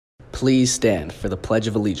Please stand for the Pledge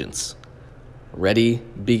of Allegiance. Ready,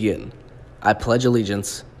 begin. I pledge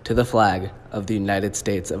allegiance to the flag of the United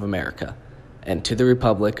States of America and to the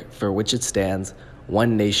republic for which it stands,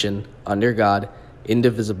 one nation, under God,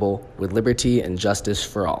 indivisible, with liberty and justice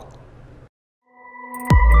for all.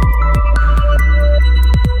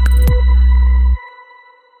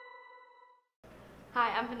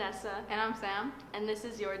 Hi, I'm Vanessa. And I'm Sam. And this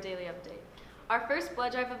is your daily update. Our first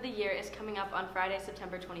blood drive of the year is coming up on Friday,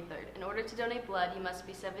 September 23rd. In order to donate blood, you must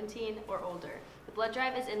be 17 or older. The blood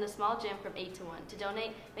drive is in the small gym from 8 to 1. To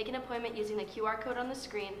donate, make an appointment using the QR code on the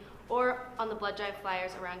screen or on the blood drive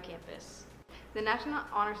flyers around campus. The National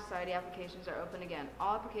Honor Society applications are open again.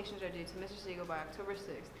 All applications are due to Mr. Siegel by October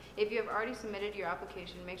 6th. If you have already submitted your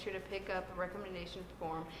application, make sure to pick up a recommendation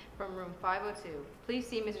form from room 502. Please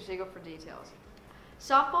see Mr. Siegel for details.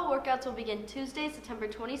 Softball workouts will begin Tuesday, September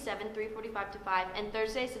 27th, 3:45 to 5, and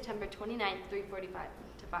Thursday, September 29th, 3:45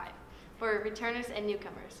 to 5, for returners and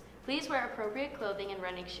newcomers. Please wear appropriate clothing and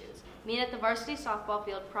running shoes. Meet at the varsity softball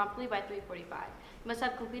field promptly by 3:45. You must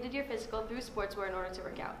have completed your physical through Sportswear in order to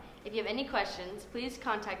work out. If you have any questions, please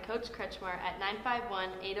contact Coach Kretschmar at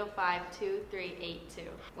 951-805-2382.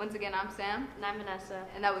 Once again, I'm Sam. And I'm Vanessa.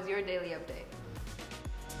 And that was your daily update.